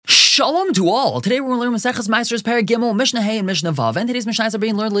Shalom to all. Today we're going to learn Maseches Meisers Perek Gimel, Mishnah Hey, and Mishnah Vav. And today's Mishnahs are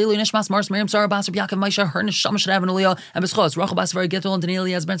being learned Leilu Nishmas Mars Miriam Sarah Basar Yaakov Maisha Her Neshama Shadav and Aliyah and Beschos Rachel Basar Gittel and Daniel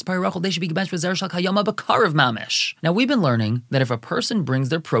as Ben Spari Rachel. They should be benched with Zerashal Kayama Bakarav Mamish. Now we've been learning that if a person brings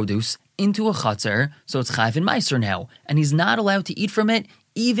their produce into a chutzner, so it's Chayv and Meiser now, and he's not allowed to eat from it,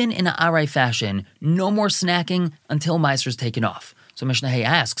 even in an aray fashion. No more snacking until Meiser's taken off. So Mishnah Hey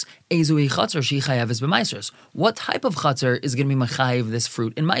asks, Ezui chatzar shi chayav is b'meisers. What type of chatzar is going to be mechayiv this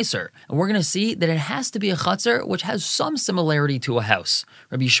fruit in meiser? And we're going to see that it has to be a chatzar which has some similarity to a house.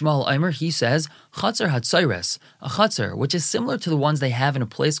 Rabbi Shmuel Eimer, he says, chatzar hatzayres, a chatzar which is similar to the ones they have in a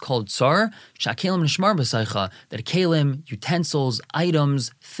place called tsar, shakelim nishmar b'saycha, that kelim, utensils,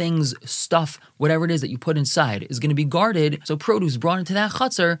 items, things, stuff, whatever it is that you put inside is going to be guarded, so produce brought into that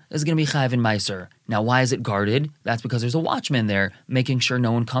chatzar is going to be chayav in meiser. Now, why is it guarded? That's because there's a watchman there making sure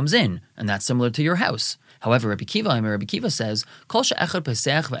no one comes in, and that's similar to your house. However, Rabbi Kiva says, Kol she'echad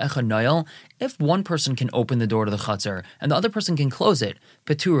pesach ve'echad noel, if one person can open the door to the chutzner and the other person can close it,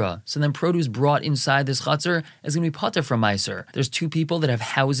 petura, so then produce brought inside this chutzner is going to be pater from meiser. There's two people that have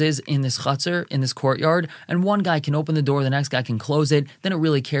houses in this chutzner, in this courtyard, and one guy can open the door, the next guy can close it. They don't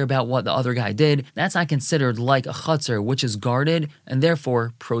really care about what the other guy did. That's not considered like a chutzner, which is guarded, and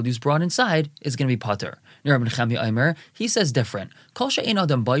therefore produce brought inside is going to be pater. Rabbi Nechemia Eimer, he says different.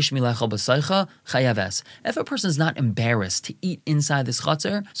 If a person is not embarrassed to eat inside this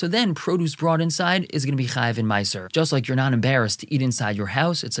chutzner, so then produce brought inside is going to be chayav in meiser. Just like you're not embarrassed to eat inside your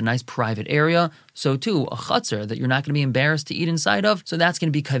house, it's a nice private area, so too, a chutzner that you're not going to be embarrassed to eat inside of, so that's going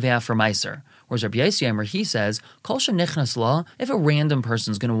to be kaveah for meiser. Whereas Rabbi Yisrael, he says, Kol shenichnas la, if a random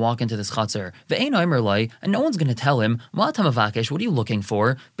person is going to walk into this chutzner, ve'ein oimer lai, and no one's going to tell him, ma tamavakesh, what are you looking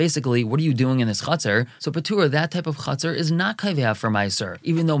for? Basically, what are you doing in this chutzner? So patur, that type of chutzner is not kaveah for meiser.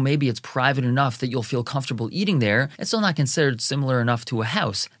 Even though maybe it's private enough that you'll feel comfortable eating there, it's still not considered similar enough to a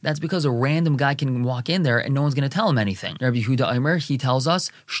house. That's because a random guy can walk in there and no one's going to tell him anything. Rabbi Yehuda Omer, he tells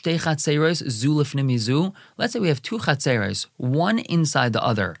us, Shtei chatzeros zu lifnim mizu. Let's say we have two chatzeros, one inside the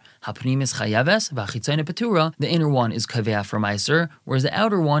other. Hapnim is chayaves, v'achitzayne petura. The inner one is kaveah for meiser, whereas the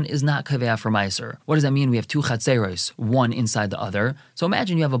outer one is not kaveah for meiser. What does that mean? We have two chatzeros, one inside the other. So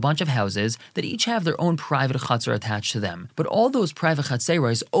imagine you have a bunch of houses that each have their own private chatzar attached to them. But all those private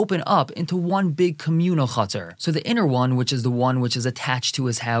chatzeros open up into one big communal chatzar. So the inner one, which is the one which is attached to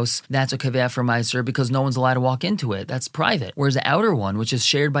his house, that's a kaveah for meiser because no one's allowed to walk into it. That's private. Whereas the outer one, which is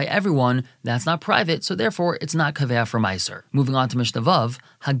shared by everyone, that's not private, so therefore it's not kaveah for meiser. Moving on to Mishnah Vav,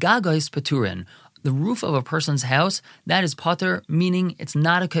 Hagagos Peturin. The roof of a person's house, that is pater, meaning it's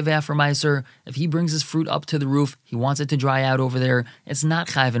not a kaveah for meiser. If he brings his fruit up to the roof, he wants it to dry out over there, it's not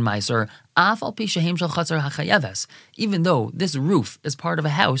chayav in meiser. Even though this roof is part of a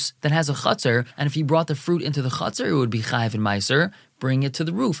house that has a chutzner, and if he brought the fruit into the chutzner, it would be chayav in meiser. Bring it to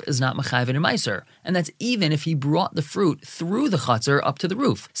the roof is not mechayiv in meiser. And that's even if he brought the fruit through the chutzner up to the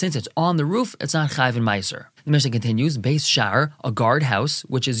roof. Since it's on the roof, it's not chayav in meiser. The Mishnah continues, Beis Shar, a guard house,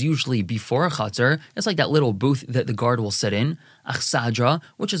 which is usually before a chutzner. It's like that little booth that the guard will sit in. Achsadra,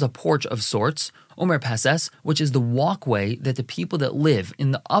 which is a porch of sorts. Omer Pases, which is the walkway that the people that live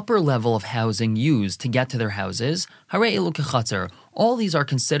in the upper level of housing use to get to their houses. Hare elu kechatzer. All these are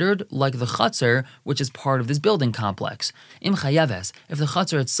considered like the chutzner, which is part of this building complex. Im chayaves, if the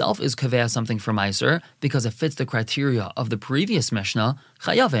chutzner itself is kaveah something for meiser, because it fits the criteria of the previous Mishnah,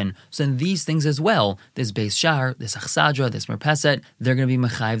 chayavin, so then these things as well, this Beis Shar, this achsadra, this merpeset, they're going to be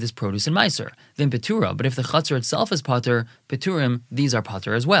mechayiv this produce in meiser. Then petura, but if the chutzner itself is pater, peturim, these are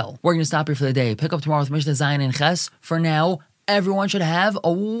pater as well. We're going to stop here for the day. Pick up tomorrow with Mishnah Zayin and Ches. For now, everyone should have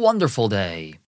a wonderful day.